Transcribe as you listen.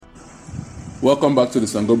Welcome back to the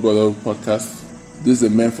Sango Brother podcast. This is a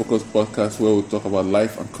men-focused podcast where we talk about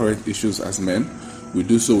life and current issues as men. We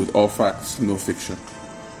do so with all facts, no fiction.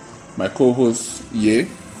 My co-host, Ye.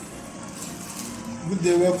 Good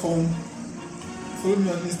day, welcome. Follow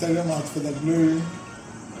me on Instagram at ForTheGlory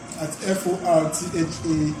at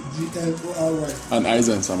ForThaglory. And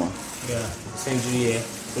Aizen Sama. Yeah, Senju here.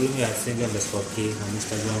 Follow me at Senju_K on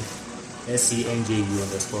Instagram.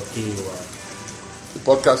 SCNJU_KY. The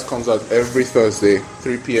podcast comes out every Thursday,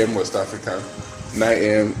 3 p.m. West African, 9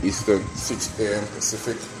 a.m. Eastern, 6 a.m.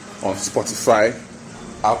 Pacific on Spotify,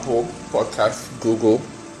 Apple Podcasts, Google,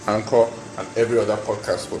 Anchor, and every other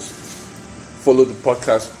podcast host. Follow the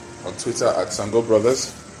podcast on Twitter at Sango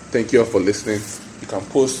Brothers. Thank you all for listening. You can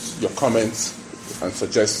post your comments and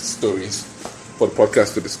suggest stories for the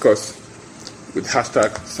podcast to discuss with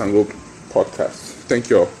hashtag Sango Podcast. Thank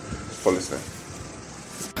you all for listening.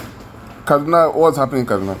 Kaduna, what's happening in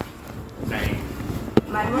Kaduna?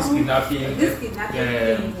 My mom, This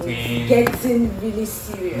kidnapping thing is getting really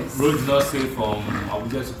serious. Road is not safe from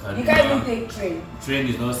Abuja to Kaduna. You can't even take train. Train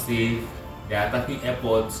is not safe. They are attacking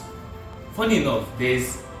airports. Funny enough,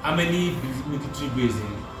 there's how many military bases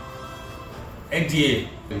in NDA?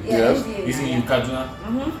 Yes. NDA, Is in Kaduna.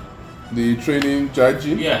 The training,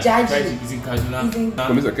 Jaji? Yeah, Jaji is in Kaduna. Is in-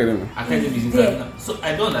 Police Academy. Academy is in There. Kaduna. So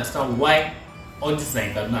I don't understand why all this is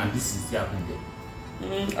in Kaduna and this is still happening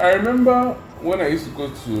there. I remember when I used to go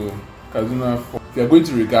to Kaduna, we are going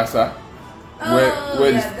to Rigasa,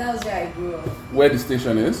 where that was where I grew up. where the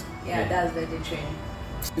station is. Yeah, that's where they train.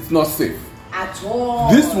 It's not safe. At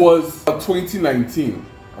all. This was 2019.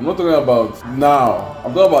 I'm not talking about now.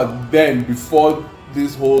 I'm talking about then, before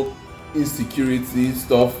this whole insecurity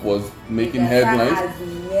stuff was making headlines. Has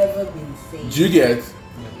never been safe. Do you get?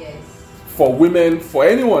 Yes. For women, for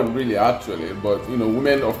anyone really actually, but you know,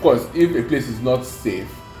 women, of course, if a place is not safe,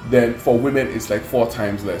 then for women it's like 4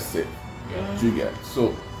 times less safe. Yeah. Do you get?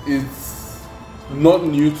 So it's not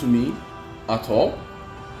new to me at all,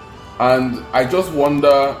 and I just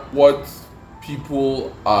wonder what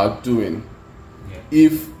people are doing Yeah.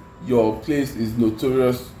 if your place is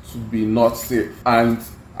notorious to be not safe, and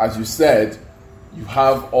as you said, you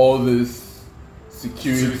have all this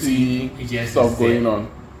security agencies stuff going there. on.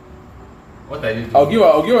 What are they doing?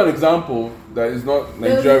 I'll give an example that is not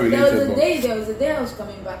Nigeria There related. was but a day I was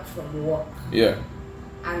coming back from work, yeah.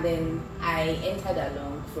 and then I entered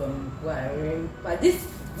along from Guarani. But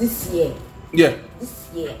this year, Yeah.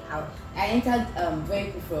 I entered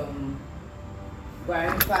vehicle from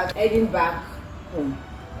Guarani Park heading back home.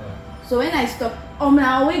 So when I stopped, on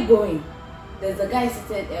my way going, there's a guy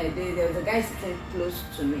seated. There was a guy sitting close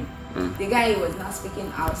to me. The guy was not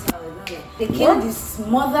speaking outside. They killed What? his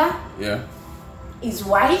mother, Yeah. his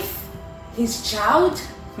wife, his child.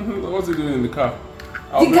 What's he doing in the car?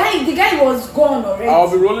 The guy was gone already.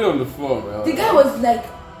 I'll be rolling on the floor, man. The guy was like,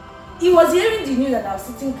 he was hearing the news and I was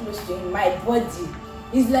sitting close to him. My body.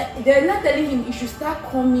 He's like, they're not telling him he should start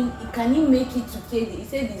coming. Can he make it to KD? He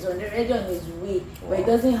said he's already on his way, but he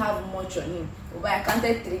doesn't have much on him. But I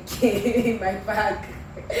counted 3K in my bag.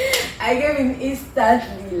 I gave him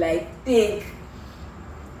instantly, like, take.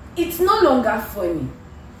 It's no longer funny.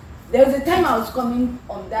 There was a time I was coming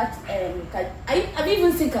on that. Have you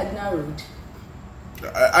even seen Kaduna Road?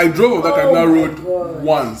 I drove on that Oh Kaduna my road God.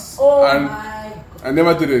 once, Oh and my God. I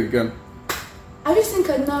never did it again. Have you seen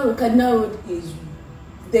Kaduna Road? Kaduna Road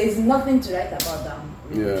there's nothing to write about that.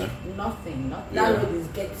 Yeah. Nothing. That Yeah. road is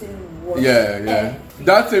getting worse. Yeah.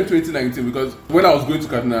 That same 2019, because when I was going to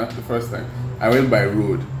Kaduna the first time, I went by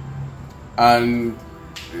road, and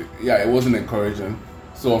yeah, it wasn't encouraging.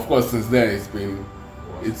 So of course, since then it's been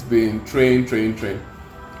train,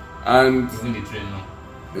 and Even the train now.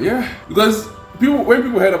 yeah, because when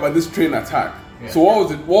people heard about this train attack, Yeah. so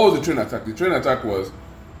what was the train attack? The train attack was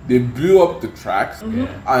they blew up the tracks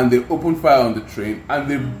and they opened fire on the train and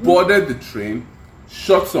they boarded the train,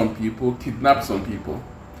 shot some people, kidnapped some people,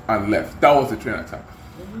 and left. That was the train attack.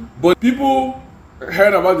 But people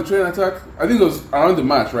heard about the train attack. I think it was around the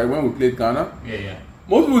match, right, when we played Ghana. Yeah.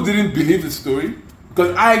 Most people didn't believe the story,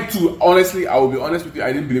 because I too, honestly, I will be honest with you,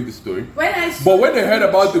 I didn't believe the story. But when they heard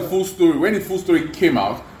about the full story, when the full story came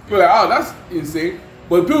out, people were like, oh, that's insane.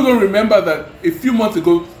 But people don't remember that a few months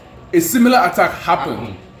ago, a similar attack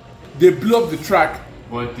happened. They blew up the track.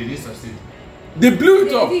 But they didn't succeed. They blew it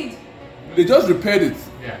They up. did. They just repaired it.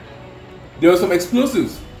 Yeah. There were some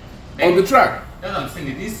explosives on the track. That's what I'm saying.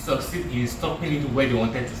 They didn't succeed in stopping it where they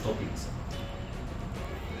wanted to stop it.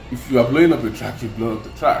 If you are blowing up the track, you blow up the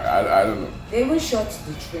track. I don't know. They even shot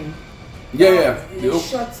the train. Yeah. They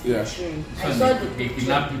shot the train. I saw They the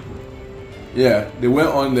kidnapped people. Yeah, they went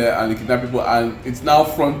on there and they kidnapped people, and it's now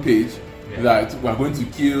front page that we are going to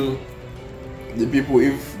kill the people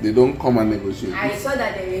if they don't come and negotiate. I saw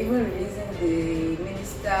that they were even releasing the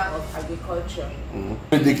Minister of Agriculture.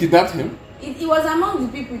 They kidnapped him? It was among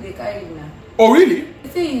the people they carried now. Oh, really? They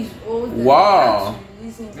say he's old. Wow.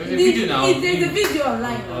 There's a video now. There's a video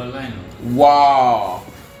online. Wow.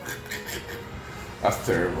 That's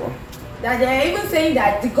terrible. That they're even saying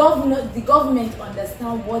that the government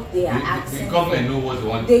understand what they are asking. The government know what they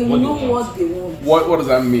want. They know what they want. What does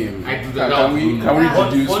that mean? I do Can that.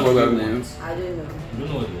 we deduce what that means? I don't know. You don't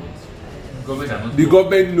know what they want. The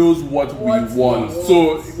government knows what we want. they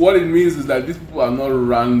So want. what it means is that these people are not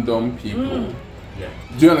random people. Yeah.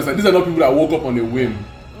 Do you understand? These are not people that woke up on a whim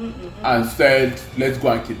and said, let's go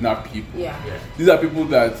and kidnap people. Yeah. These are people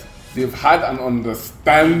that they've had an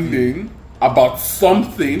understanding about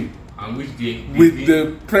something And which they with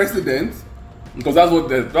the president, because that's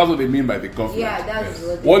what they mean by the government. Yeah, that's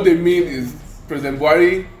What they mean is President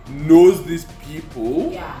Buhari knows these people,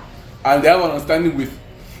 Yeah. and they have an understanding with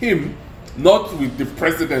him, not with the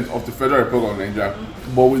president of the Federal Republic of Nigeria,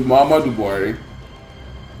 but with Muhammadu Buhari.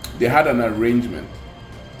 They had an arrangement,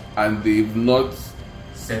 and they've not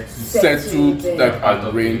settled that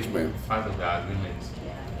arrangement. Part of the agreement.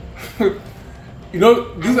 Yeah. You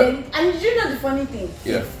know, these are, And you know the funny thing?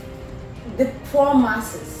 yeah, The poor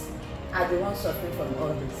masses are the ones suffering from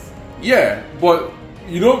all this. yeah, but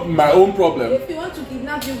you know my own problem. If you want to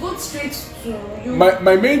kidnap, you go straight to you.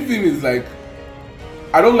 My main thing is like,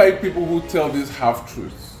 I don't like people who tell these half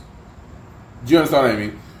truths. Do you understand what I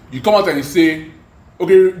mean? You come out and you say,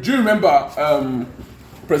 okay, do you remember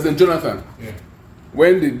President Jonathan Yeah.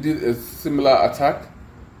 when they did a similar attack?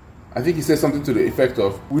 I think he said something to the effect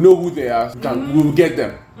of, we know who they are, we will get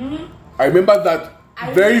them. I remember that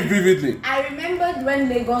very vividly. I remembered when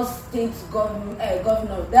Lagos State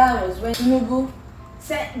governor, that was when Tinubu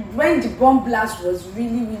said, when the bomb blast was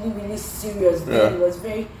really serious, then Yeah. it was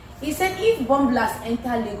very, he said if bomb blast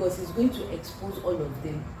enter Lagos, he's going to expose all of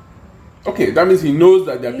them. Okay, that means he knows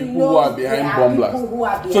that there are He people who are knows behind there are bomb people blasts. who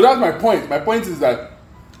are So that's behind. my point. My point is that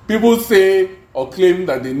people say or claim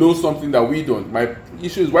that they know something that we don't. My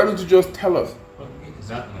issue is, why don't you just tell us?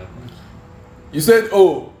 Exactly. You said,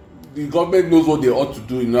 oh, the government knows what they ought to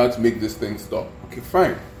do in order to make this thing stop. Okay,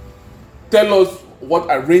 fine. Tell us what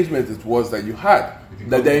arrangement it was that you had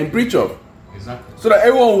that they're in breach of. Exactly. So that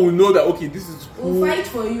everyone will know that, okay, this is We'll who fight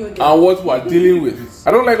for you again. and what we're dealing with.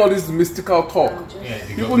 I don't like all this mystical talk. Yeah, the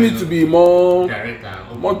People government need to be more direct and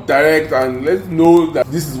open. more direct, and let's know that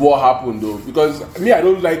this is what happened though. Because me, I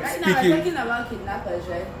don't like Right now, we're speaking. talking about kidnappers,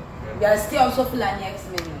 right? We are still also Fulani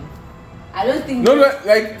X-Men now. I don't think No,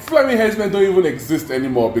 like Fulani headsmen don't even exist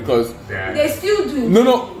anymore because they still do.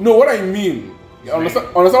 no. What I mean,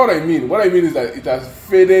 understand what I mean. What I mean is that it has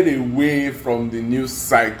faded away from the news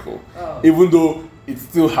cycle, even though it's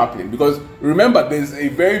still happening. Because remember, there's a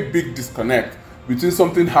very big disconnect between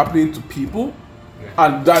something happening to people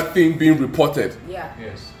and that thing being reported Yeah.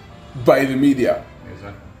 Yes. by the media.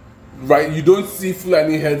 Exactly. Right? You don't see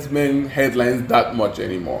Fulani headsmen headlines that much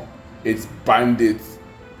anymore. It's bandits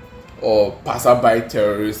or passerby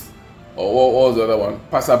terrorists, or what was the other one?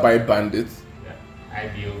 Passerby bandits. Yeah.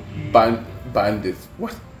 IBOP. Bandits.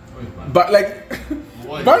 What? What is bandit? But like,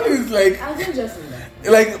 What? bandits is like, I think just in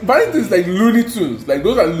that. like bandits is like Looney Tunes. Like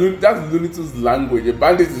those are that's Looney Tunes language. A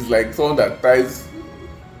bandit is like someone that ties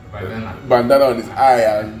bandana on his eye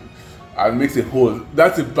and makes a hole.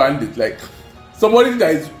 That's a bandit. Like somebody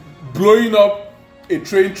that is blowing up a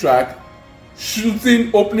train track,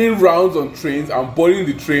 shooting, opening rounds on trains and boarding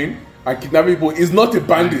the train and kidnapping people is not a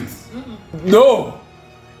bandit. No,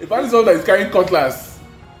 a bandit is someone that is carrying cutlass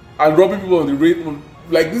and robbing people on the road.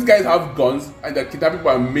 Like these guys have guns and they're kidnapping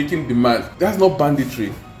people and making demands. That's not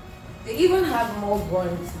banditry. They even have more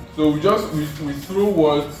guns. So we throw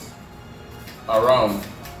words around.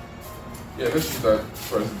 Yeah, let's do that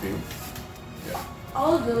first thing. Yeah.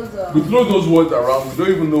 All those. We throw those words around. We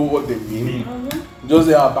don't even know what they mean. Just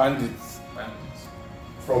they are bandits. Bandits.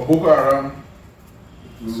 From Boko Haram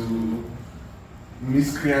to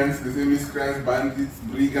miscreants. They say miscreants, bandits,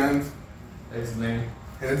 brigands,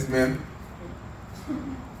 headsmen.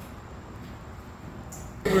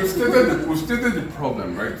 We've stated the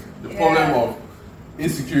problem, right? The problem of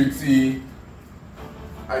insecurity,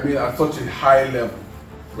 I mean, at such a high level,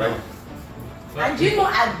 right? And do you know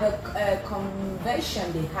at the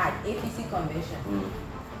convention they had, APC convention,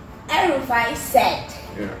 El-Rufai said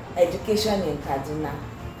education in Kaduna.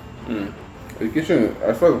 Education,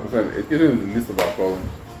 as far as I'm concerned, education is the least of our problems.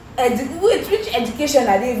 Which education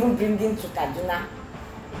are they even bringing to Kaduna?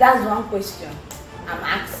 That's one question I'm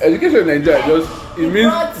asking. Education in Nigeria it means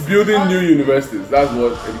brought building all- new universities. That's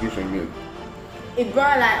what education means. it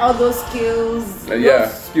brought like all those skills. Yeah,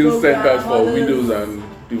 those skill program, centers all for those- widows and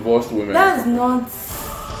divorced women. That's not.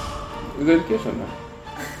 It's education now.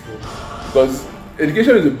 Because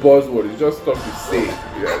education is a buzzword, it's just stuff you say.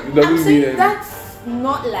 Yeah, it I'm doesn't mean saying anything. that's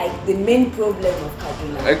not like the main problem of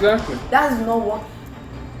Kaduna. Exactly. That's not what.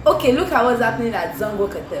 Okay, look at what's happening at Zango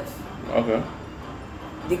Katef. Okay.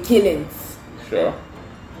 The killings. Sure.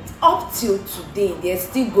 Up till today, they're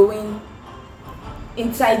still going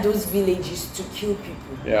inside those villages to kill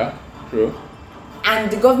people, Yeah. True. and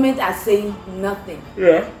the government are saying nothing.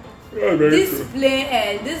 Yeah. Yeah, very This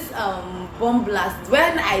true. bomb blast.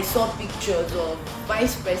 When I saw pictures of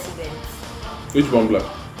vice president, Which bomb blast?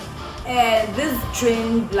 this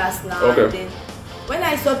train blast now. Okay. And then when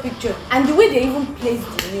I saw pictures and the way they even placed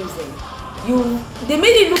the news in, they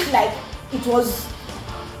made it look like it was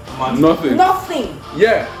Nothing. nothing.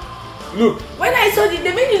 Yeah. Look. When I saw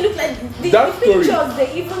they made it look like the That story. pictures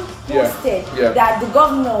they even Yeah, posted yeah. that the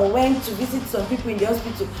governor went to visit some people in the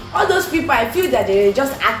hospital. All those people, I feel that they were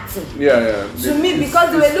just acting. Yeah. To me, It's-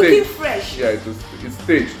 because they it's were looking staged. fresh. Yeah, it's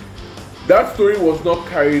staged. That story was not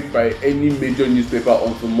carried by any major newspaper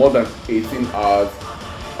until more than 18 hours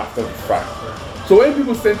after the fact. So when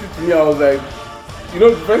people sent it to me, I was like,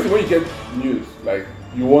 the first thing when you get news, like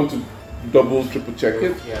you want to double, triple check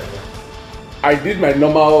it. Yeah. I did my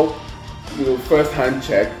normal, first hand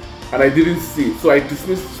check, and I didn't see it. So I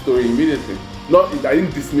dismissed the story immediately. I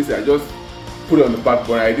didn't dismiss it. I just put it on the back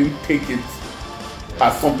burner. I didn't take it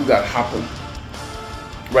as something that happened,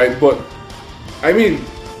 right? But I mean,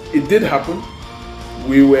 it did happen.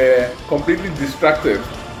 We were completely distracted,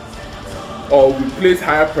 or we placed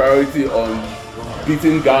higher priority on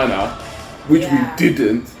beating Ghana, which Yeah. we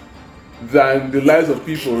didn't, than the lives of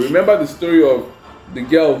people. Remember the story of the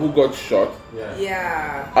girl who got shot,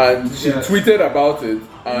 Yeah. and she Yeah. tweeted about it,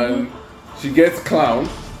 and she gets clowned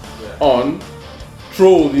Yeah. on,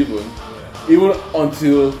 trolled even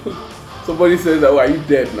until somebody says that, "Oh, are you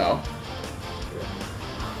dead now?"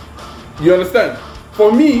 You understand?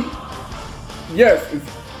 For me, yes, it's,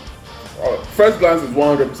 first glance is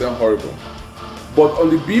 100% horrible, but on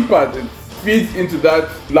the B part, it feeds into that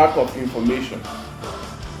lack of information,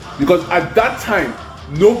 because at that time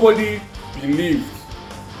nobody believed,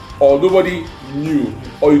 or nobody knew,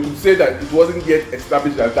 or you could say that it wasn't yet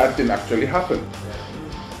established that that thing actually happened.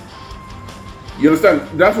 You understand?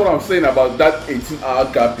 That's what I'm saying about that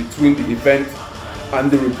 18-hour gap between the event and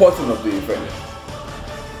the reporting of the event.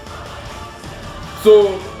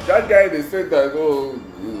 So that guy, they said that, oh,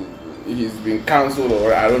 he's been cancelled,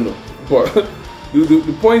 or I don't know. But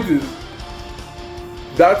the point is,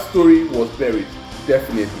 that story was buried,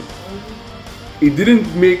 definitely. It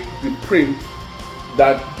didn't make the print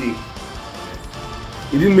that day.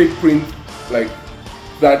 It didn't make print like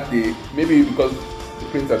that day, maybe because the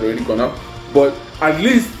print had already gone out, but at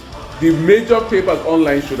least the major papers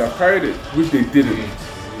online should have carried it, which they didn't.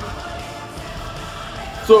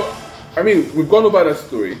 So, I mean, we've gone over that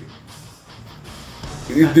story.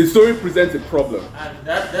 The story presents a problem. And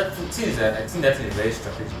that thing is that I think that is very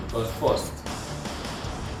strategic, because first,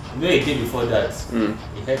 a day before that, we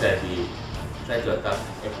heard that they tried to attack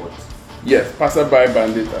the airport. Yes, passerby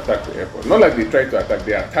bandits attacked the airport. Not like they tried to attack,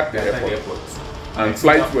 they attacked the They attacked airport. the airport. And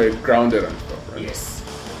flights were grounded and stuff, right? Yes.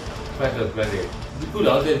 Flights were grounded. People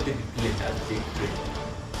that wanted to take the plane had to take the train,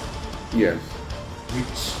 Yes,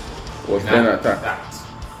 which was now then attacked. attacked.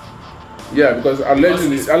 Yeah, because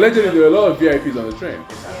allegedly there were a lot of VIPs on the train.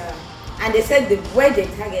 Yeah. And they said where they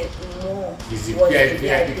target more Is the was VIP the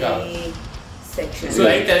VIP section. So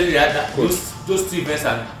I tell you that those two events,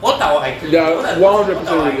 and what are our intelligence? They are what 100%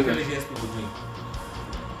 our related. intelligence people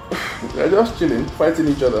doing? They're just chilling, fighting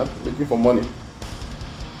each other, looking for money.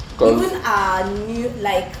 Because Even our new,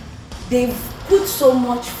 like, they've put so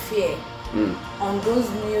much fear on those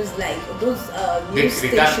news, like those news They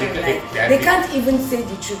can't- stations, they- like they- they can't even say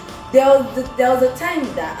the truth. There was a time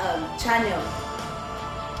that Channel,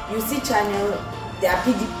 you see Channel, they are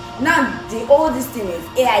PDP. Now the oldest thing is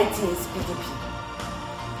AIT is PDP.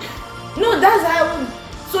 No, that's how.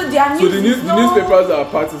 So their news. so the is no, newspapers are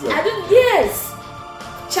partisan. I don't. Yes.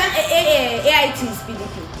 AIT is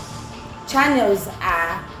PDP. Channels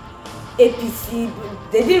are APC.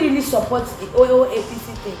 They didn't really support the OO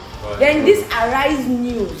APC thing. Right. Then this Arise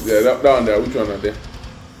News. Yeah, that one there. Which one are they?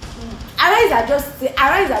 Arise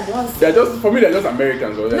are the ones. They're just, for me, they're just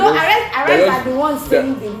Americans. Or they're No, just, Arise they're are the ones they're-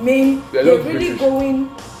 saying the main. they're They're just really British. going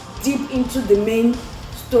deep into the main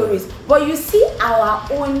stories. But you see our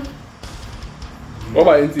own. What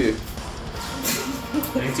about NTA?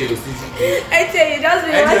 I tell you, I tell you, just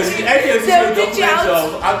be watching. They'll teach you how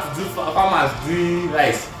to. how to do farmers doing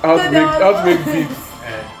rice. How No, to there make was how to make one- beats.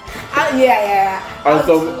 Uh, and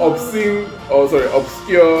some obscure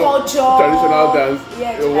culture, traditional dance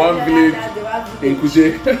in one village in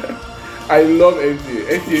Kuje. I love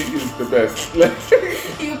NTA. NTA is the best.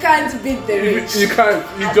 You can't beat the rich. You can't.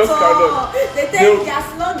 You At just all. cannot. They take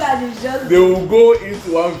as long as it's just. They will go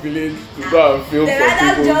into one village to go and film They for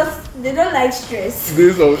rather people. they don't like stress.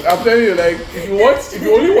 I'm telling you, like, if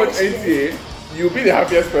you only watch NTA, you'll be the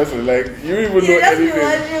happiest person. Like, you don't even know You just be anything.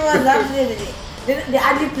 wondering what's happening. They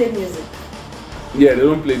hardly play music. Yeah, they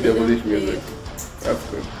don't play devilish music. That's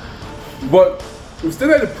good. But we've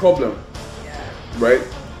stated the problem, right?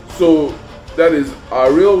 So that is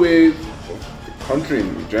our railways, the country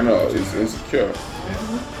in general is insecure.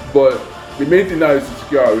 But the main thing now is to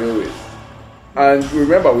secure our railways. And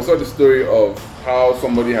remember, we saw the story of how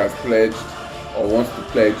somebody has pledged or wants to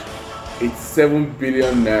pledge 7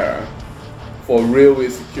 billion naira for railway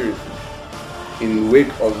security in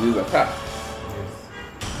wake of this attack.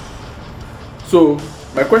 So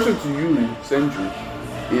my question to you,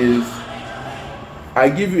 Senju, is I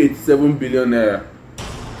give you 7 billion naira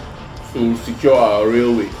to secure our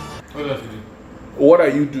railway. What else you do? What are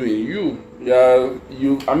you doing?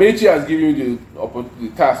 Amechi has given you the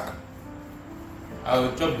task. I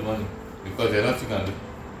will chop the money because there's nothing you can do.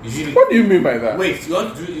 Usually, What do you mean by that? wait, you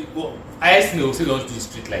want to do it? Well, ISN will say you want to do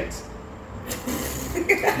street lights.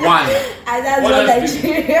 One. And that's What what else do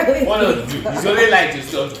you Nigeria What else do you do? It's only light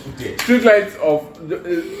you want to put there. Street lights of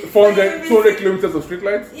 200 kilometers of street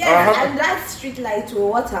lights? Yes, and that street light will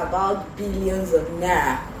what about billions of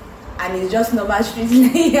naira? And it's just normal street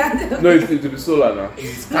light. No, it will be solar now.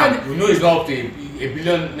 It's scam. You know it's not up to a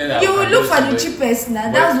billion naira. You will look for the But cheapest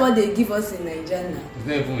now. That's what they give us in Nigeria. It's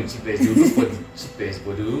not even the cheapest. They will look for the cheapest,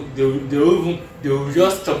 but they will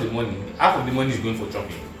just chop the money. Half of the money is going for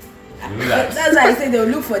chopping. You know that. That's why I say they'll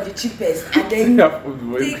look for the cheapest and then Half of the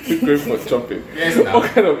money is going for chopping. Yes, now. What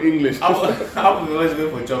kind of English? Half of the money is going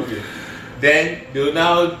for chopping. Then they will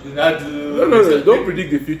now do. No. Don't predict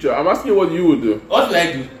the future. I'm asking you what you would do. What will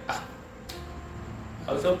I do?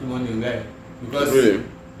 I'll chop the money, guy. Because Really?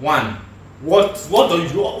 one, what security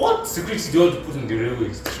do you want to put in the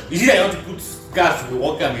railways? Is it that you want to put gas to the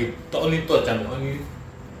worker and only touch and only?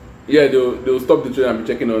 Yeah, they'll stop the train and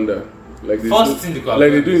be checking under. Like they First do, thing they could have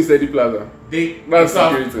like they done do in Sedi Plaza. That's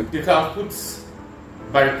security. They can have put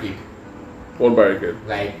barricade, What barricade?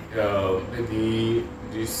 like maybe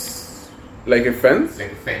this, Like a fence?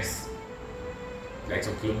 like a fence, like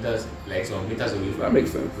some kilometers, like some meters away from That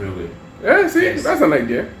makes the sense. railway. Yeah, see, Yes. that's an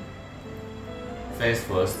idea. Fence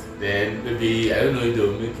first, then maybe I don't know if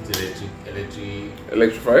they'll make it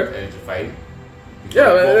Electrified. electrified.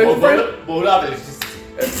 Yeah, electrified. But without electricity.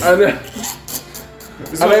 And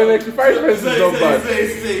an electrified fence is not bad.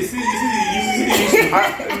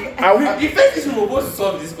 The first issue we're supposed to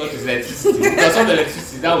solve this country is electricity. Because of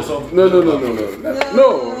electricity, that will solve.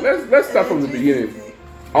 No. Let's start from the beginning.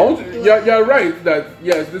 You're right that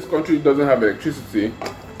yes, this country doesn't have electricity.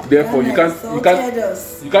 Therefore, you can't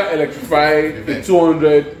electrify a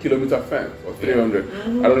 200-kilometer fence or 300. I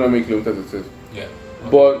don't know how many kilometers it is. Yeah.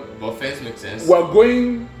 But fence makes sense. we're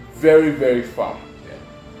going very, very far. Yeah.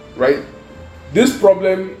 Right? This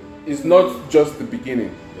problem is not just the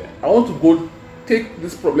beginning. Yeah. I want to go take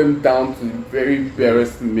this problem down to the very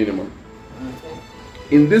barest minimum.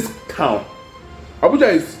 In this town,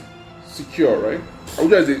 Abuja is secure, right?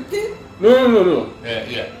 Abuja is a no.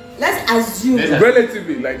 Yeah. let's assume.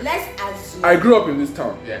 Relatively, like Let's assume. I grew up in this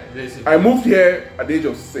town. Yeah. I moved here at the age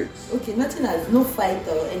of 6. Okay, no fight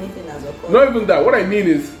or anything has occurred. Not even that. What I mean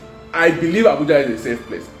is, I believe Abuja is a safe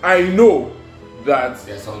place. I know that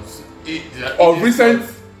There's some. of recent,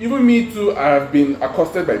 even me too, I have been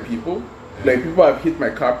accosted by people. Like people have hit my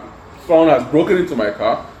car. Someone has broken into my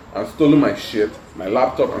car and stolen my shit, my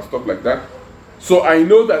laptop and stuff like that. So I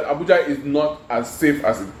know that Abuja is not as safe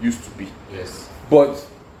as it used to be. Yes. But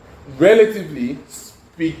relatively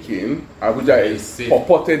speaking, Abuja is safe.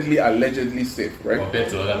 purportedly, allegedly safe, right? Compared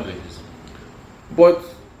to other places. But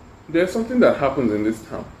there's something that happens in this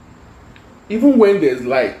town. Even when there's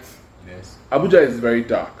light, Yes. Abuja is very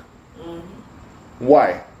dark.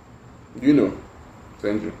 Why? Do you know,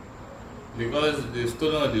 Senju? Because they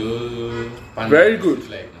stole all the old panels. Very good.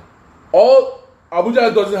 Like now. All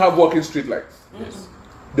Abuja doesn't have working street lights. Yes.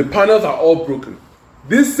 The panels are all broken.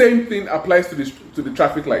 This same thing applies to the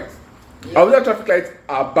traffic lights. Abuja traffic lights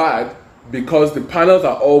are bad because the panels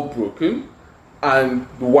are all broken and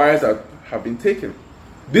the wires have been taken.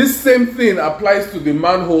 This same thing applies to the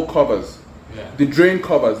manhole covers, the drain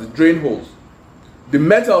covers, the drain holes. The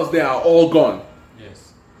metals there are all gone.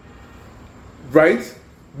 Yes. Right?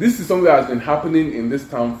 This is something that has been happening in this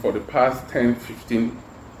town for the past 10, 15,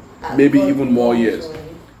 maybe even more years.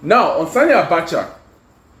 Now, on Sani Abacha,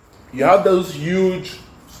 you have those huge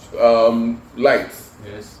lights,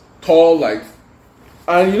 Yes. tall lights.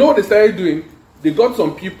 And you know what they started doing? They got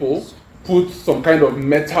some people, put some kind of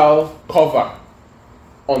metal cover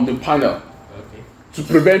on the panel Okay. to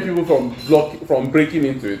prevent people from breaking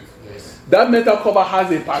into it. Yes. That metal cover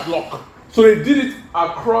has a padlock. So they did it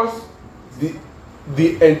across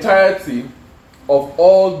the entirety of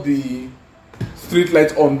all the street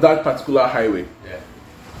lights on that particular highway. Yeah.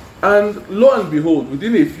 And lo and behold,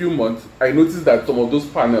 within a few months, I noticed that some of those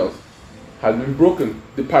panels had been broken.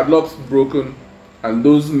 The padlocks broken and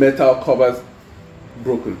those metal covers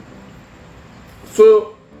broken.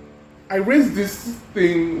 So I raised this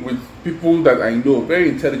thing with people that I know, very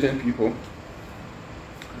intelligent people.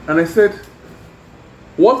 And I said,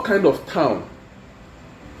 what kind of town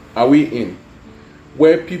are we in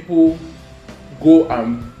where people go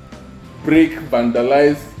and break,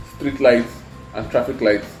 vandalize street lights and traffic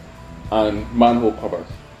lights and manhole covers?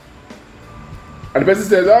 And the person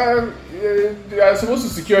says, they are supposed to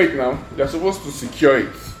secure it now. They are supposed to secure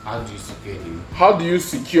it. How do you secure it? How do you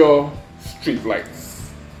secure street lights?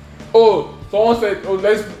 Oh, someone said,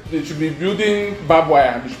 they should be building barbed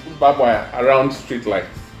wire. They should put barbed wire around street lights.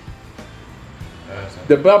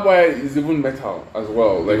 The barbed wire is even metal as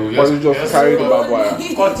well. Like, why don't you just carry the barbed wire?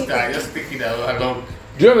 Cut that, just take it along.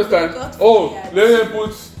 Do you understand? Oh, let them put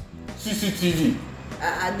CCTV.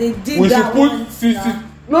 They did We should that put once CCTV. now.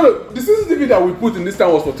 No, the CCTV that we put in this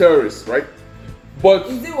town was for terrorists, right? But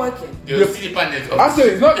Is it working? They'll see the panels. actually,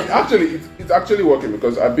 it's not. Actually, it's actually working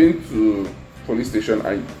because I've been to police station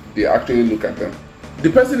and they actually look at them. The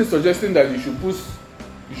person is suggesting that you should put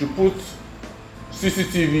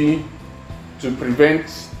CCTV to prevent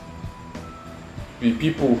the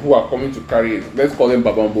people who are coming to carry it. Let's call them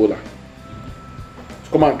Babambola.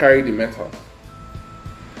 To come and carry the metal.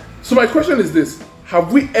 So my question is this: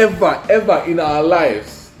 have we ever in our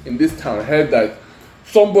lives in this town heard that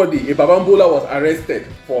somebody, a Babambola, was arrested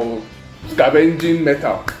for scavenging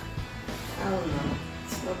metal? I don't know.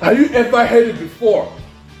 It's not- Have you ever heard it before?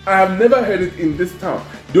 I have never heard it in this town.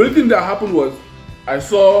 The only thing that happened was I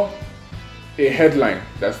saw a headline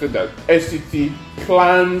that said that FCT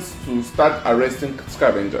plans to start arresting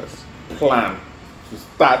scavengers. Plan to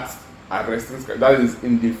start arresting scavengers. That is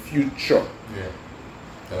in the future. Yeah.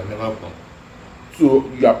 They'll never come. So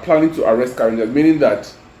you are planning to arrest scavengers, meaning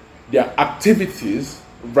that their activities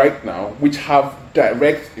right now, which have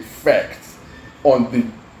direct effects on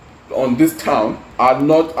this town,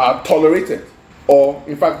 are tolerated, or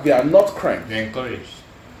in fact they are not crime. They're encouraged.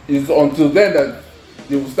 It's until then that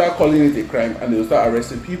they will start calling it a crime and they will start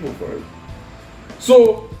arresting people for it.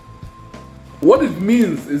 So what it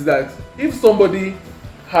means is that if somebody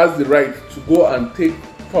has the right to go and take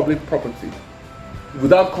public property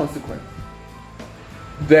without consequence,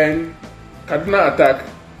 then Kaduna attack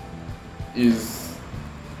is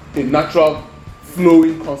a natural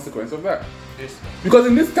flowing consequence of that. Yes. Because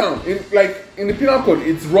in this town, in the penal code,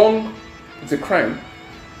 it's wrong, it's a crime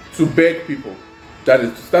to beg people. That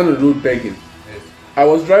is to stand on the road begging. Yes. I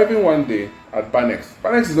was driving one day at Banex.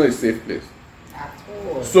 Banex is not a safe place. At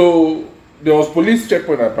all. So there was police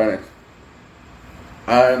checkpoint at Banex.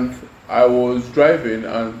 And I was driving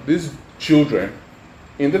and these children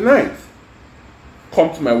in the night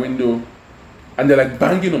come to my window and they're like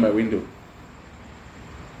banging on my window.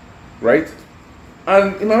 Right?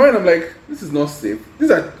 And in my mind I'm like, this is not safe.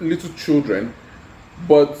 These are little children,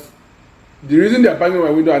 but the reason they're banging on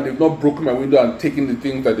my window and they've not broken my window and taken the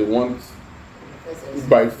things that they want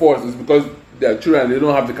by force is because they're children and they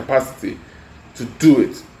don't have the capacity to do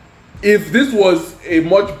it. If this was a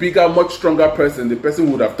much bigger, much stronger person, the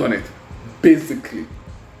person would have done it. Basically.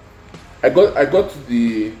 I got to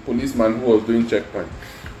the policeman who was doing checkpoint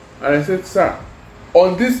and I said, sir,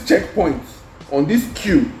 on this checkpoint, on this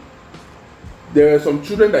queue, there were some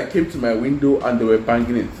children that came to my window and they were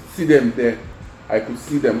banging it. See them there. I could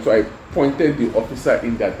see them, so I pointed the officer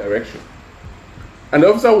in that direction. And the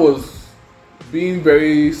officer was being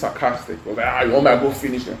very sarcastic. He was like, you want me to go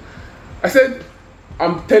finish them? I said,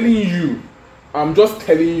 I'm just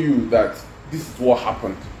telling you that this is what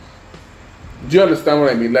happened. Do you understand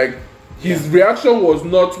what I mean? Like, his reaction was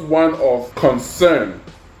not one of concern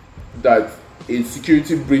that a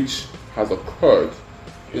security breach has occurred.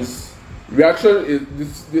 His reaction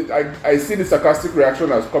is I see the sarcastic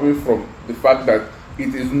reaction as coming from the fact that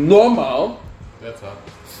it is normal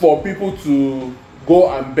for people to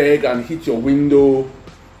go and beg and hit your window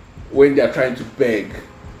when they are trying to beg.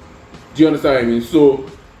 Do you understand what I mean? So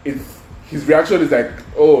his reaction is like,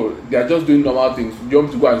 oh, they are just doing normal things. You want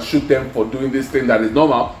me to go and shoot them for doing this thing that is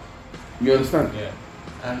normal? You understand? Yeah.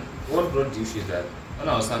 And what brought the issue is that When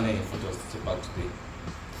I was standing in front of City Park today,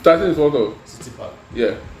 Starting in front of. City Park,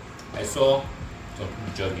 Yeah. I saw some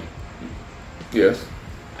people jogging, Yes.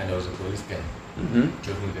 and there was a police car Mm-hmm.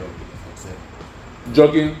 jogging there with themselves,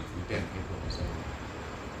 Jogging. with 10 people or something.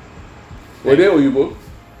 Were they Oyibo?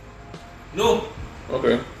 No,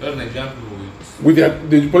 Okay. just Nigerian people with.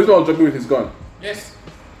 The policeman was jogging with his gun. Yes.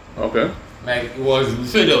 Okay. Like it was, we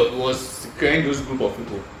said it was securing those group of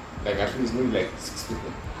people. Like at least maybe like 6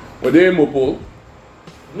 people. Were they Mopo?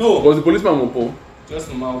 No, Was the policeman Mopo? just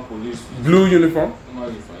normal police. Blue uniform?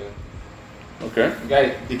 Normal uniform. Yeah.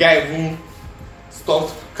 Okay. The guy who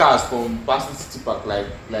stopped cars from passing City Park, like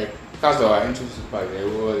cars that were entering City Park.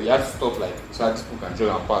 He had to stop like so that people can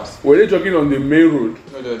jog and pass. Were they jogging on the main road?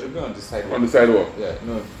 No, they were jogging on the sidewalk. On the sidewalk? Yeah,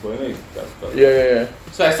 no, but no, that's Yeah.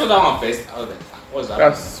 So I saw that one first. I was like, what's that?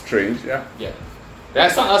 That's strange, yeah. Yeah. Then I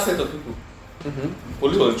saw another set of people. Mm-hmm.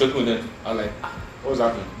 Police was jogging with them. I was like, what's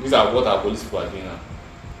happening? These are what our police people are doing now.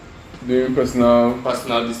 Doing personal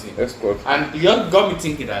Personal this thing. escort. And it just got me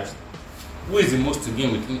thinking that who is the most to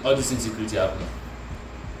gain with all this insecurity happening?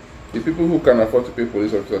 The people who can afford to pay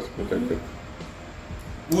police officers to protect them.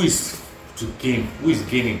 Who is to gain? Who is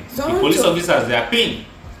gaining? Someone The police to- officers, they are paying.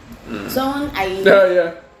 Someone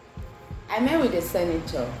Yeah. I met with a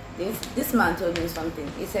senator. This man told me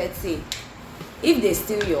something. He said, see, if they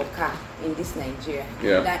steal your car in this Nigeria,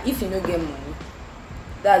 Yeah. that if you don't get money,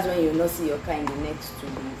 that's when you'll not see your car in the next 2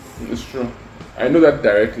 days. It's true. I know that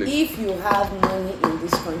directly. If you have money in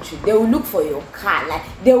this country, they will look for your car. Like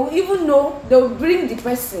they will even know, they will bring the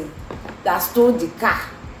person that stole the car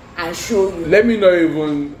and show you. Let's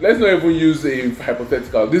not even use a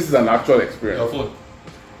hypothetical. This is an actual Your experience. phone.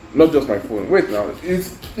 Not just my phone. Wait now.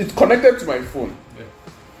 It's connected to my phone. Yeah.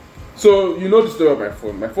 So you know the story of my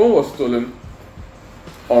phone. My phone was stolen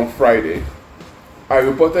on Friday. I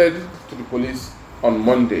reported to the police on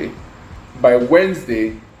Monday. By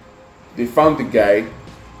Wednesday, they found the guy,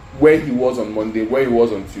 where he was on Monday, where he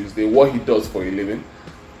was on Tuesday, what he does for a living.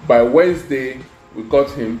 By Wednesday, we got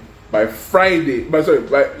him. By Thursday,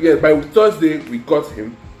 we got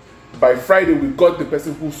him. By Friday, we got the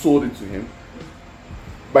person who sold it to him.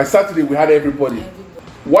 By Saturday, we had everybody.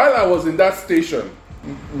 While I was in that station,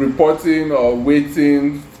 reporting or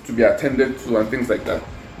waiting to be attended to and things like that,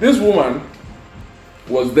 this woman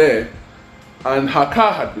was there and her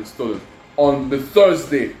car had been stolen on the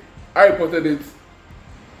Thursday. I reported it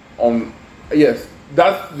on, yes,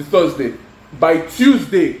 that's the Thursday. By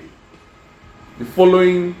Tuesday, the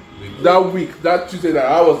following, that week, that Tuesday that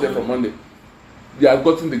I was there from Monday, they had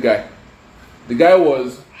gotten the guy. The guy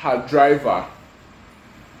was her driver,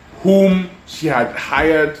 whom she had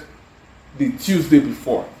hired the Tuesday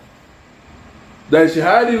before. Then she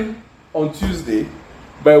hired him on Tuesday.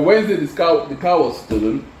 By Wednesday, the car was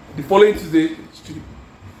stolen. The following Tuesday,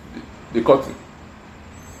 they caught him.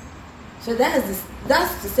 So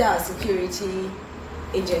that's to say our security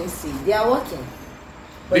agency, they are working.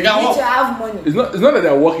 But They you can need work. to have money. It's not that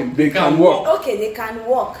they're working, they can work. Okay, they can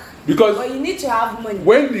work. Because But you need to have money.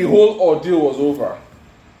 when the whole ordeal was over,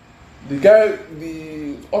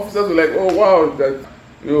 the officers were like, oh wow, that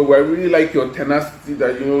I really like your tenacity,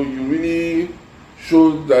 that you really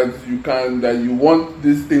showed that you want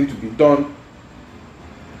this thing to be done.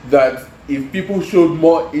 That if people showed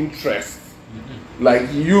more interest,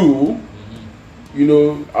 like you,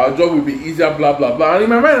 our job will be easier, blah blah blah. And in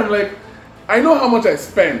my mind, I'm like, I know how much I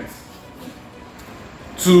spent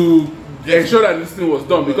to ensure that this thing was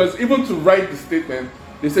done, because even to write the statement,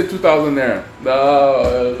 they said 2,000 naira.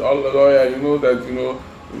 You know that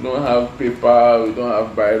we don't have paper, we don't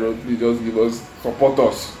have biro, please just give us, support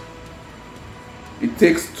us. It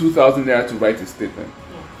takes 2,000 naira to write a statement.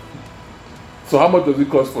 So how much does it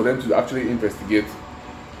cost for them to actually investigate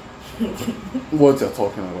what you're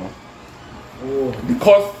talking about? The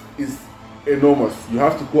cost is enormous. You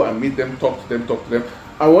have to go and meet them, talk to them.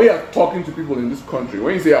 And when you're talking to people in this country,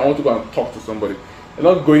 when you say I want to go and talk to somebody,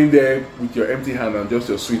 you're not going there with your empty hand and just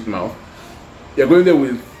your sweet mouth. You're going there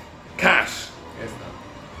with cash. Yes,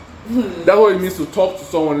 now. That's what it means to talk to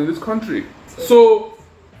someone in this country. So,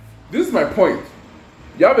 this is my point.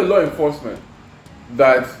 You have a law enforcement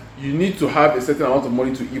that you need to have a certain amount of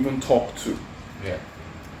money to even talk to. Yeah.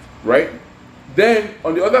 Right? Then,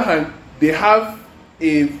 on the other hand, they have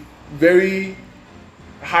a very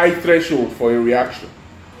high threshold for a reaction.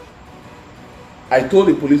 I told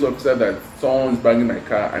a police officer that someone is banging my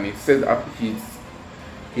car, and he said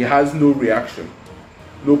he has no reaction,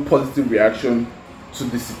 no positive reaction to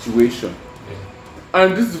the situation. Yeah.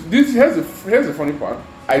 And here's the funny part.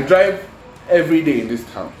 I drive every day in this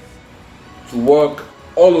town to work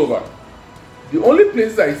all over. The only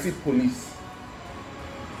places I see police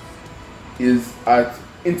is at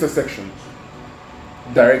intersections,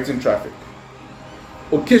 directing traffic.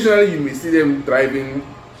 Occasionally, you may see them driving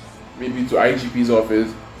maybe to IGP's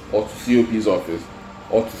office or to COP's office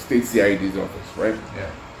or to state CID's office, right? Yeah.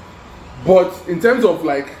 But in terms of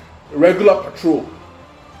like regular patrol,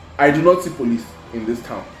 I do not see police in this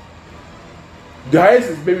town. The highest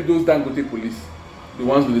is maybe those Dangote police, the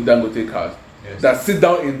ones with the Dangote cars, Yes. that sit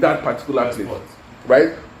down in that particular That's place, what. right?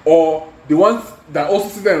 Or the ones that also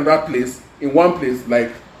sit down in that place, in one place,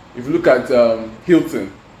 like if you look at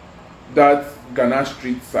Hilton, that Ghana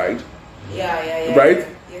Street side, Yeah. right?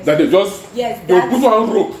 Yes. That they just Yes, they'll that's- put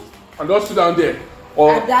one rope and just sit down there.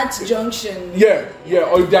 Or At that junction. yeah.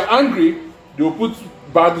 Or if they're angry, they'll put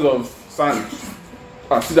bags of sand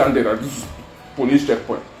and sit down there. And this is police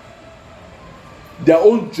checkpoint. Their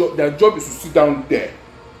job is to sit down there.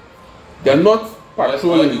 They're not But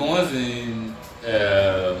patrolling. the ones in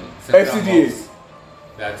Central FCDA. Mosque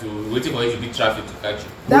that you waiting for you to beat traffic to catch you.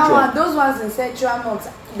 That Which one? those ones in Central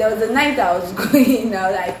Mosque. There was a night I was going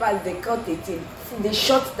out, I passed, they caught a thing. They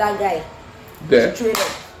shot that guy. There. Straight up.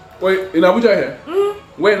 Wait, in Abuja here?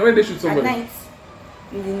 When they shoot At somebody? night.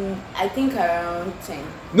 I think around 10.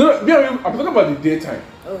 No, I'm talking about the daytime.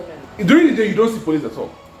 Oh no. During the day, you don't see police at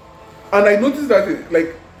all. And I noticed that,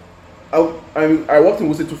 like, I worked in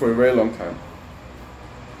Wuse 2 for a very long time.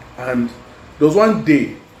 And there was one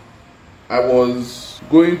day I was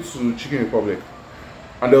going to Chicken Republic,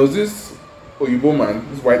 and there was this Oyibo man,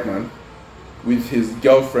 this white man, with his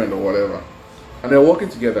girlfriend or whatever, and they're walking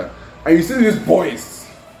together. And you see these boys.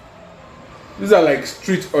 These are like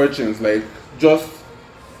street urchins, like just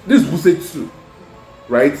this Wuse 2,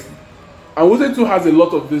 right? And Wuse 2 has a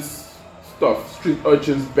lot of this stuff, street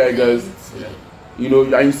urchins, beggars, Yeah. you know,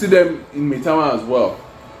 and you see them in Maitama as well.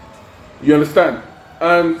 You understand?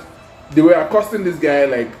 And they were accosting this guy,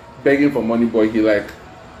 like begging for money, but he like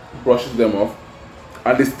brushes them off.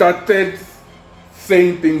 And they started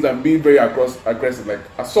saying things and being very aggressive, like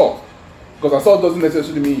assault. Because assault doesn't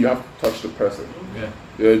necessarily mean you have to touch the person. Yeah.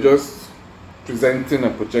 They're just presenting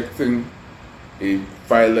and projecting a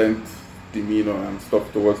violent demeanor and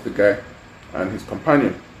stuff towards the guy and his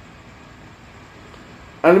companion.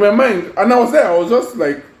 And in my mind, and I was there, I was just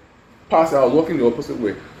like passing, I was walking the opposite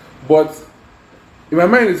way. But in my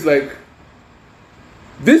mind, it's like,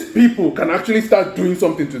 these people can actually start doing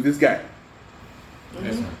something to this guy.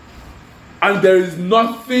 Yes, man. And there is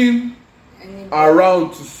nothing Anybody.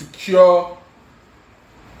 around to secure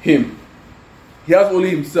him. He has only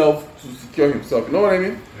himself to secure himself. You know what I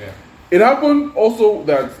mean? Yeah. It happened also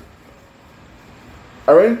that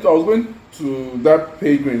I was going to that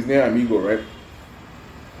Pilgrims near Amigo, right?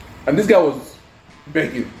 And this guy was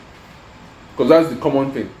begging. Because that's the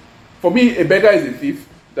common thing. For me, a beggar is a thief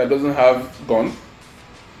that doesn't have gun.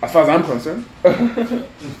 As far as I'm concerned.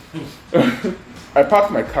 I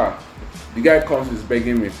parked my car. The guy comes, he's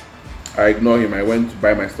begging me. I ignore him. I went to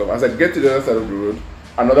buy my stuff. As I get to the other side of the road,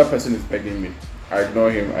 another person is begging me. I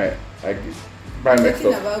ignore him. I buy my Talking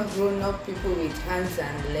stuff. about grown up people with hands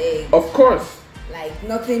and legs. Of course. Like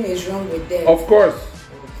nothing is wrong with them. Of course.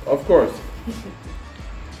 Of course.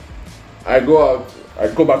 I go out. I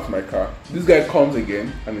go back to my car. This guy comes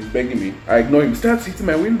again and is begging me. I ignore him. He starts hitting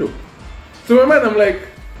my window. So in my mind, I'm like,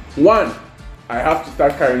 one, I have to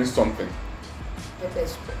start carrying something. Pepper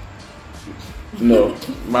spray. No,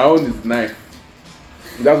 my own is knife.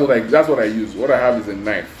 That's what I use. What I have is a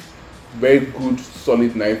knife. Very good,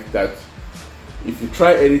 solid knife that if you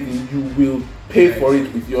try anything, you will pay for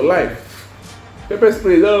it with your life. Pepper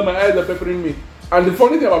spray, oh, my eyes are peppering me. And the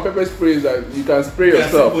funny thing about pepper spray is that you can spray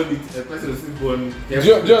yourself. Do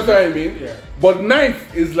you understand what I mean? Yeah. But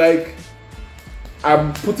knife is like,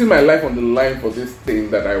 I'm putting my life on the line for this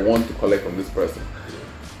thing that I want to collect from this person.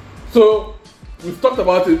 So we've talked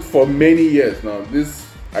about it for many years now. This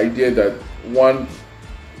idea that one,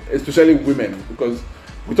 especially women, because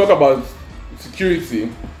we talk about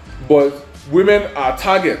security, but women are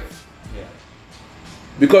targets. Yeah.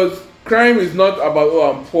 Because crime is not about,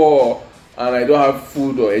 oh, I'm poor and I don't have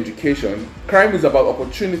food or education. Crime is about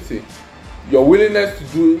opportunity. Your willingness to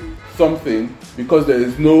do something because there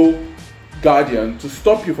is no guardian to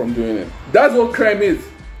stop you from doing it. That's what crime is.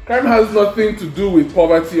 Crime has nothing to do with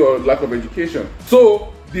poverty or lack of education.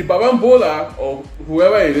 So the Babambola or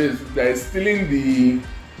whoever it is that is stealing the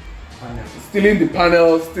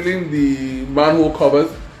panels, stealing the manhole covers,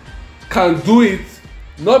 can do it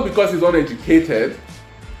not because he's uneducated,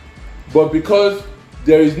 but because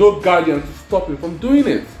there is no guardian to stop him from doing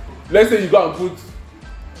it. Let's say you go and put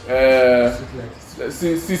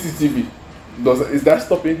CCTV. Is that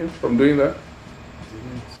stopping him from doing that?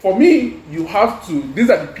 For me, you have to, these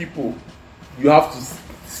are the people you have to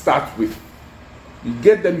start with. You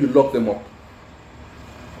get them, you lock them up.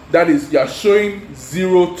 That is, you are showing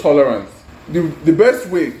zero tolerance. The best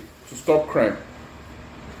way to stop crime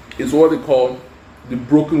is what they call the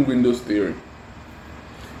broken windows theory.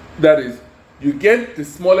 That is, you get the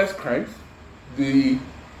smallest crimes, the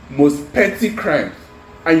most petty crimes,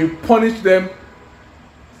 and you punish them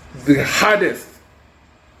the hardest.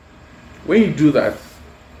 When you do that,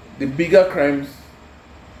 the bigger crimes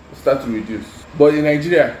start to reduce. But in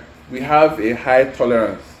Nigeria, we have a high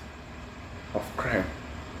tolerance of crime.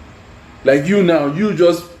 Like you now, you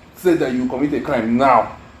just said that you commit a crime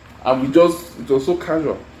now, and it was so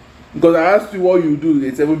casual. Because I asked you what you do,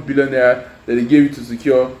 the 7 billion naira that they gave you to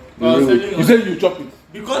secure the road. You said you chop it.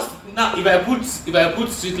 Because now, if I put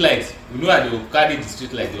street lights, you know how they will carry the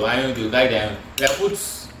street light, they will carry the iron. If I put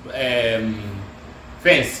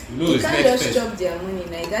fence, you know you it's can't next just fence. chop their money.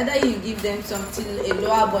 Like either you give them something a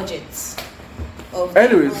lower budget.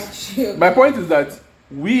 Anyways, my point is that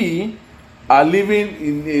we are living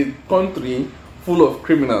in a country full of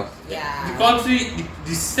criminals. Yeah. The country,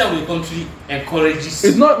 the system of the country encourages.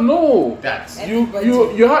 It's not that.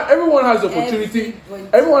 You have everyone has opportunity.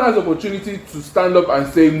 Everyone has opportunity to stand up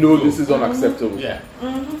and say no, this is unacceptable. Yeah.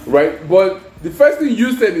 Right? But the first thing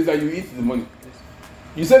you said is that you eat the money.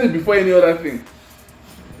 You said it before any other thing.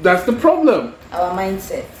 That's the problem. Our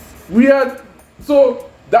mindset. We are so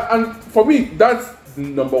that, and for me, that's the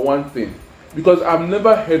number one thing, because I've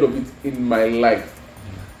never heard of it in my life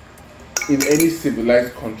in any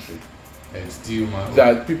civilized country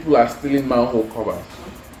that people are stealing manhole covers.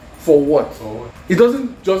 For what? It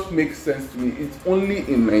doesn't just make sense to me. It's only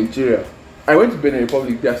in Nigeria. I went to Benin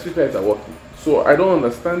Republic. Their street lights are working, so I don't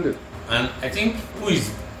understand it. And I think who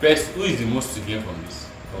is the most to gain from this?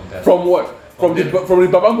 From what? From the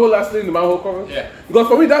Babambola stealing the manhole covers? Yeah. Because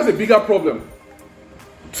for me, that's a bigger problem.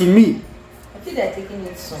 To me. I think they're taking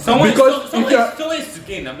it somewhere. Someone is to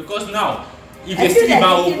gain now, because now if they steal the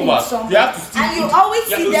manhole covers, you have to steal. And you always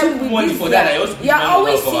see them with money this. for that. You're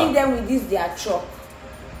always seeing them with this their truck.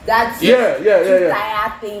 That's yeah.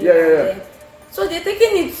 tire thing. Yeah. So they're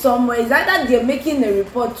taking it somewhere. Is either they're making a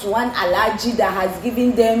report to one Alaji that has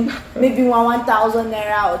given them maybe 1,000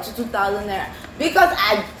 naira or 2,000 naira. Because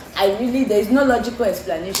I really, there is no logical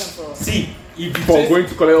explanation for. See, if you going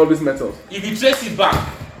to collect all these metals. If you trace it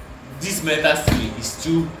back, this metal stealing is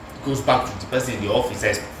still goes back to the person in the office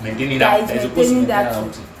that's maintaining that. That's supposed to maintain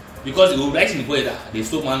that. Because it will write in the boy that they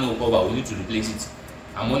stole manhole cover, we need to replace it,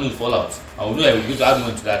 and money will fall out. I will know I will go to add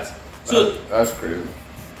money to that. So that's crazy.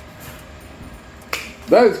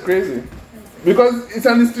 That is crazy. Because it's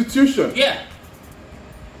an institution. Yeah.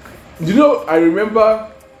 You know, I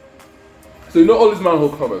remember, so you know all these manhole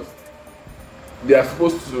covers, they are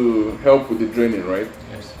supposed to help with the draining, right?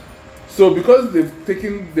 Yes. So because they've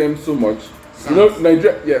taken them so much, Sand. you know,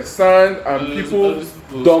 Nigeria, sand and people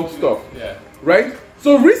dump stuff. Yeah. Right?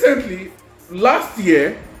 So recently, last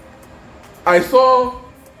year, I saw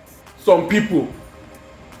some people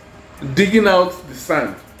digging out the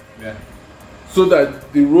sand. Yeah. So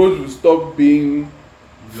that the roads will stop being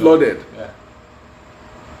flooded. Yeah.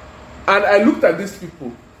 And I looked at these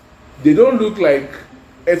people. They don't look like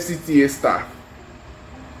FCTA staff.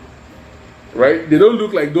 Right? They don't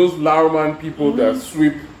look like those Lauerman people that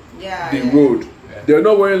sweep the road. Yeah. They're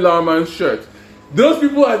not wearing Lauerman shirts. Those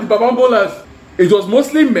people are the Babambolas. It was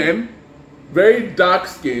mostly men, very dark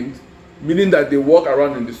skinned, meaning that they walk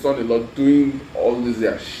around in the sun a lot doing all this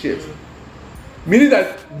their shit. Meaning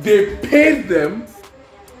that they paid them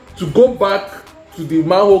to go back to the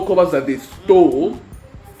manhole covers that they stole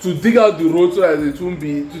to dig out the road so that it won't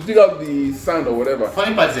be, to dig out the sand or whatever.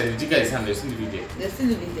 Funny part is that the digger is hand, they're still living there. They're still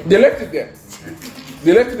living there. They left it there.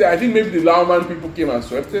 They left it there. I think maybe the Lauerman people came and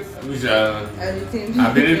swept it. Which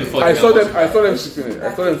I've been in before. I saw them sweeping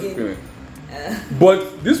it.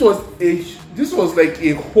 But this was like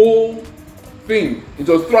a whole thing. It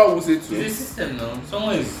was throughout Wuse too. It's a system now.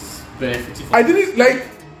 Someone is benefiting from I didn't like,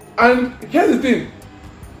 and here's the thing,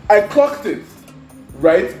 I clocked it,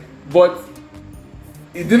 right? But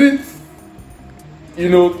it didn't,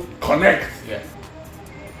 connect. Yeah.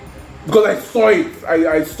 Because I saw it.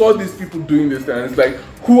 I saw these people doing this thing, and it's like,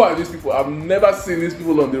 who are these people? I've never seen these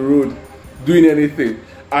people on the road doing anything.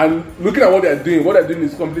 And looking at what they're doing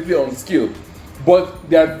is completely unskilled. But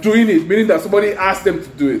they're doing it, meaning that somebody asked them to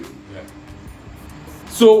do it. Yeah.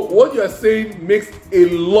 So what you are saying makes a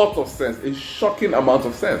lot of sense, a shocking amount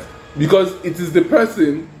of sense. Because it is the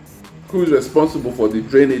person who is responsible for the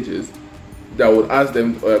drainages that would ask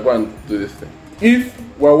them to go and do this thing. If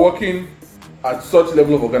we're working at such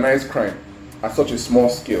level of organized crime, at such a small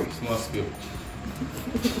scale,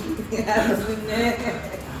 Yeah.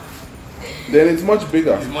 then it's much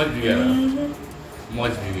bigger. It's much bigger.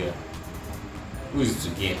 much bigger. Who is to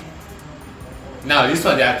gain? Now this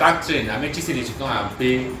one, the attack train, I mean, she said they should come and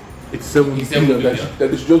pay 87 billion. billion.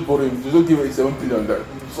 That they should just borrow him. They just give him 87 billion. That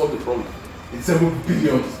will solve the problem. It's 7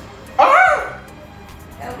 billion.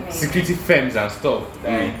 Security firms and stuff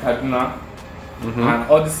in Kaduna, and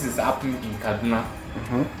all this is happening in Kaduna.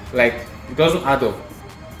 Like it doesn't add up.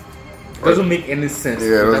 It doesn't make any sense.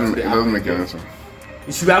 Yeah, it doesn't make any sense.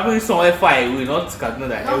 It should be happening somewhere far away, not Kaduna.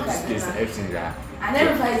 That Not helps this Kaduna. everything there. And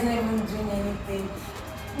everybody is not even doing anything.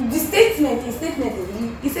 The statement, his statement is,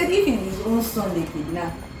 he said if it's his own son they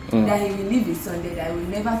kidnap, that he will leave his son there, that he will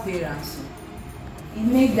never pay ransom. He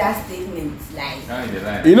made that statement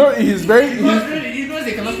like. You know, he's very. He knows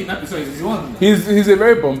they cannot kidnap his son. He's one. He's a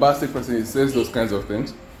very bombastic person. He says those kinds of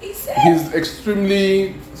things. He said. He's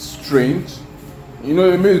extremely strange. You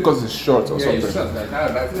know, maybe because he's short or something. He's short like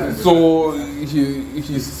that. So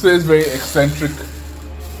he says very eccentric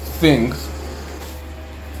things.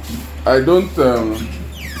 I don't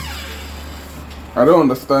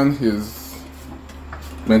understand his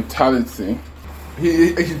mentality.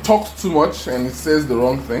 He talks too much and he says the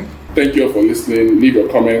wrong thing. Thank you all for listening. Leave your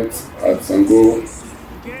comments at Sango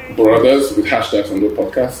Brothers with hashtag Sango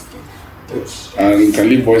Podcast. And you can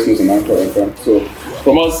leave voice notes on Anchor FM. So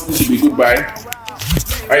from us, this will be goodbye.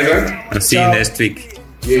 Isaac? I'll see you next week.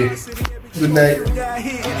 Yeah. Good night.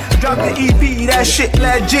 Drop the EP, that shit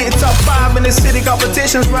legit. Top 5 in the city,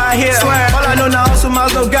 competitions right here. All I know now, so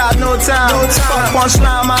miles no got no time. Fuck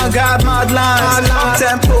punchline, my God, mad lines. Up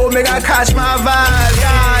tempo, make I catch my vibe.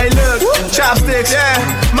 Yeah, look, chopsticks, yeah.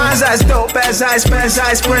 Mine's as dope as ice prince.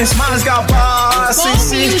 Mine's got bars,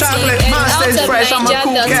 CC chocolate. Mine stays fresh, I'm a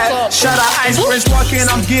cool cat. Shout out Ice Prince walking,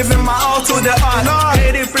 I'm giving my all to the art.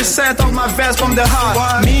 80% of my vest from the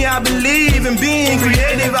heart. Me, I believe in being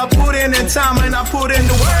creative. I put in time and I put in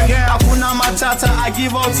the work. I put on my tata, I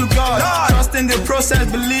give all to God. Trust in the process,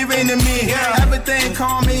 believing in me. Everything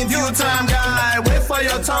calm in due time, guy. Wait for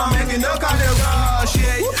your time, make it no kind of rush.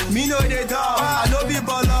 Me know they dog, I know be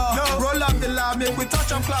baller. Roll up the love, make we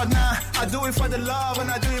touch on cloud now. I do it for the love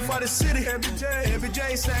and I do it for the city. Every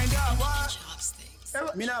J saying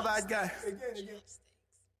that. Me not bad guy.